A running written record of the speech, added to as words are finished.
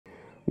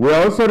We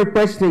are also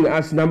requesting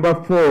as number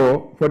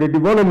 4 for the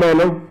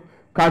development of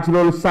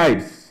cultural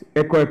sites,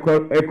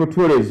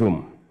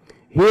 ecotourism.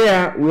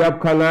 Here we have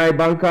Kangai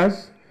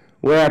Bankers,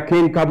 where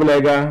King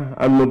Kabulega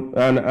and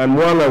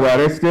Mwanga were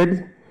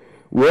arrested.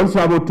 We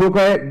also have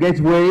Utuka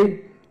Gateway,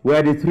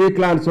 where the 3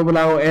 clans of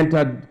Lago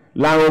entered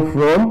Lago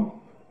from.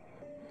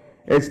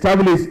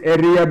 Establish a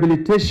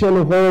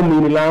rehabilitation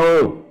home in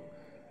Lago.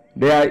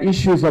 There are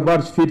issues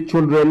about street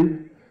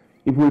children.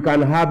 If we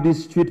can have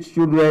these street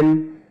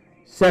children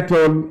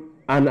settled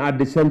and at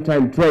the same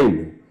time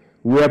trained,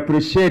 we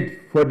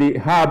appreciate for the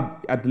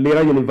hub at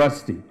Lira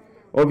University.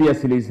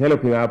 Obviously, it's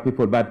helping our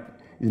people, but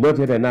it's not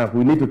yet enough.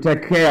 We need to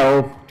take care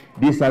of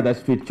these other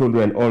street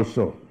children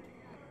also.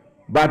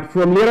 But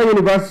from Lira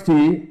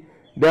University,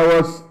 there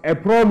was a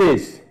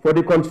promise for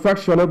the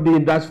construction of the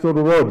industrial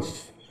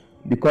roads,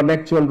 the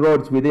connection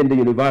roads within the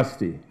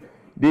university.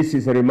 This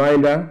is a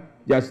reminder,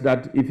 just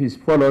that if it's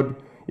followed,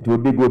 it will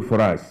be good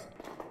for us.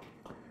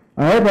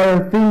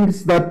 However,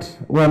 things that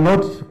were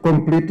not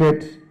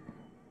completed,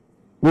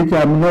 which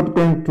I'm not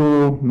going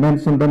to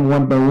mention them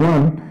one by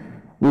one,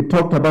 we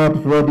talked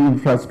about road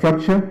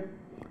infrastructure,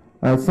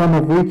 some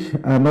of which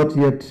are not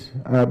yet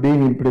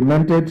being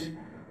implemented,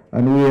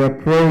 and we are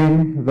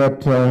praying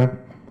that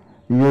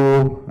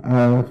you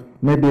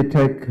maybe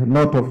take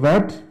note of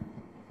that.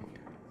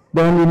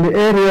 Then in the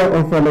area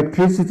of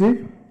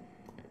electricity,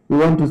 we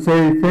want to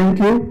say thank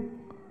you.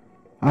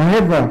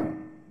 However,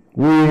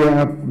 we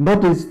have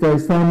noticed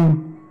there's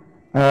some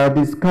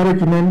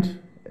discouragement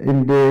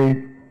in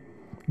the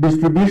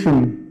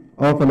distribution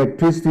of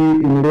electricity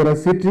in Lira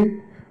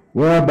City,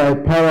 whereby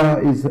power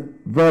is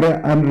very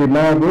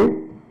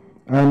unreliable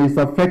and is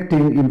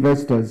affecting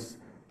investors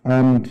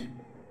and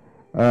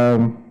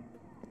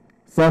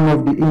some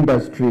of the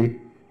industry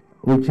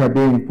which are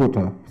being put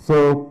up.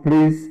 So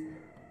please,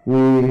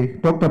 we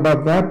talked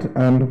about that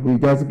and we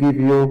just give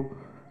you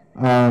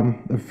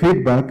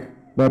feedback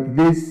that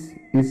this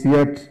is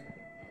yet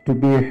to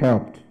be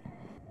helped.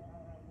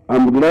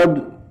 I'm glad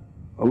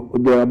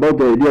about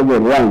the idea of a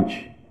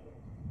ranch.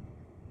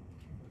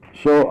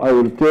 So I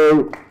will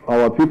tell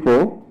our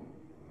people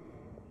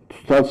to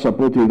start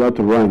supporting that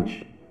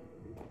ranch.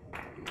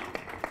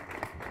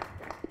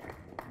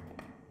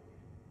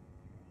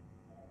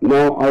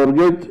 Now I will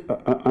get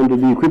under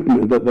the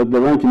equipment, that the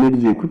ranch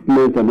needs the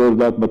equipment and all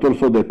that, but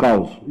also the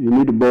cows. You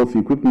need both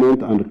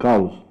equipment and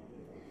cows.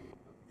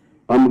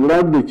 I'm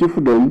glad the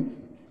chiefdom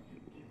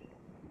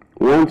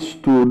wants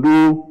to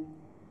do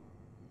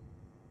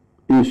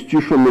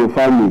institutional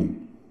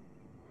farming.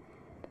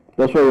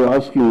 That's why we're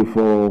asking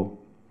for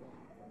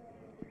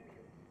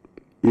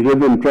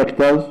 11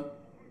 tractors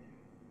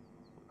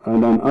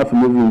and an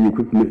earth-moving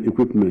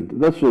equipment.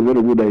 That's a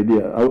very good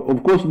idea.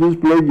 Of course, these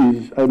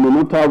pledges, I may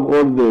not have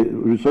all the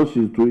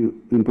resources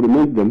to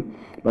implement them,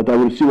 but I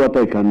will see what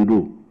I can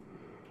do.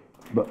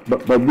 But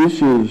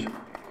this is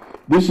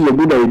a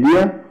good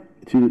idea.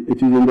 It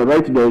is in the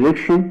right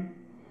direction.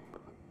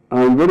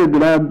 I'm very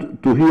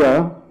glad to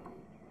hear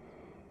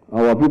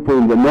our people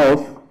in the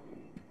north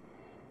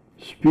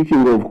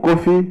speaking of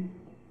coffee,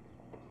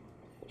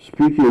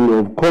 speaking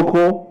of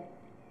cocoa,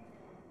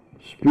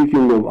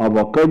 speaking of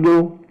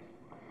avocado.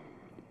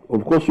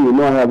 Of course, you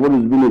know I have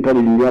always been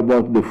encouraging you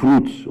about the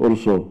fruits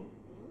also.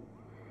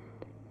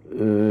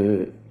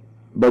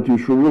 But you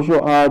should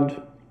also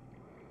add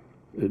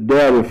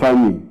dairy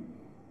farming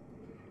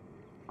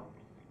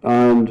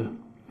and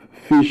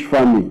fish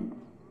farming.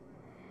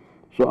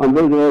 So I'm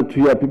very glad to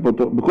hear people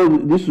talk,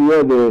 because this is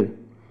where the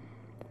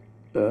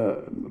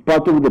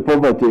part of the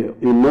poverty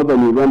in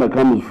northern Uganda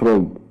comes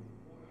from.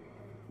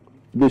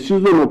 The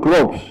seasonal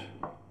crops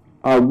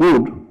are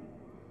good,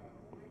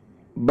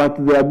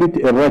 but they are a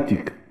bit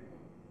erratic.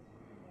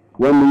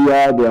 One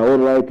year they are all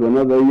right,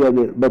 another year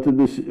but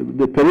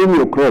the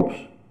perennial crops,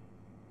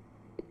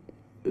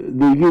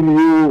 they give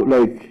you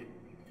like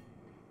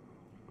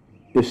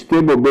a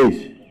stable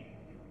base.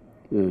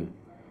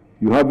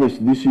 You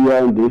harvest this year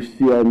and next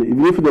year, and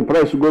even if the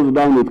price goes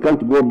down, it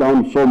can't go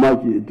down so much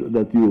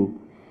that you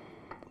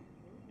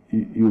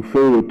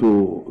fail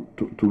to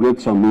get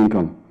some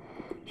income.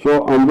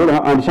 So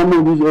and some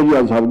of these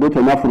areas have got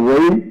enough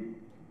rain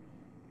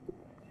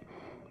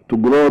to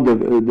grow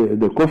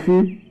the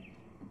coffee,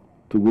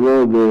 to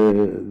grow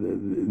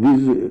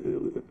these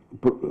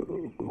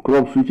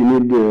crops which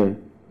need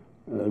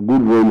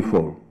good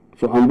rainfall.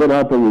 So I'm very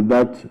happy with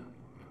that.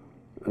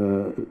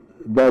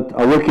 That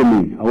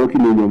awakening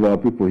of our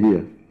people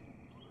here.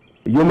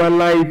 Human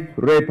life,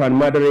 rape and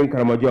murdering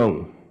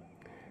Karamojong,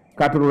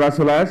 cattle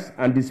rustlers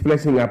and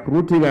displacing,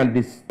 uprooting and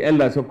the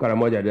elders of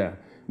Karamoja there.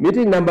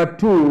 Meeting number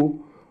 2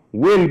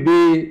 will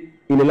be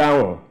in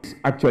Lago.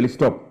 Actually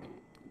stop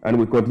and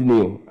we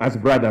continue as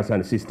brothers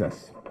and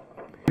sisters.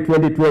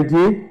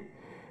 2020,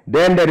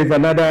 then there is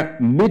another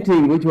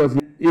meeting which was,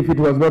 if it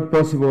was not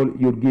possible,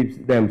 you'd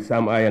give them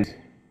some irons.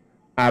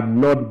 Have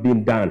not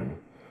been done.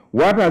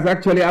 What has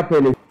actually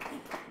happened is,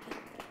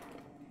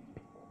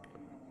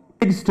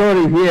 big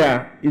story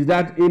here is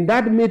that in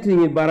that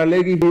meeting in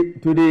Baralegi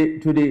to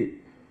the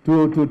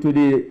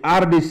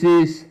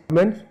RDC's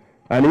government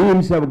And he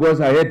himself goes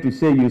ahead to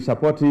say you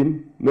support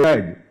him.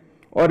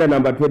 Order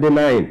number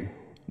 29,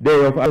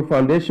 day of our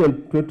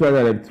foundation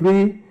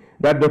 2003,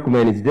 that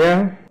document is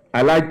there.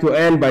 I'd like to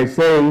end by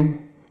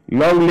saying,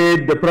 long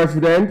live the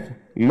president,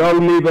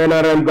 long live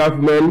NRM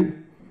government.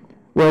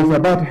 Was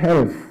about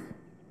health.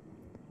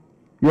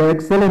 Your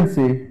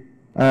Excellency,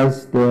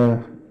 as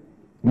the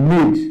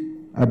need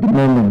at the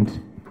moment,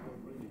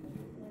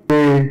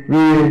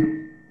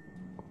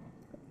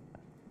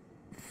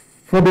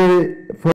 for the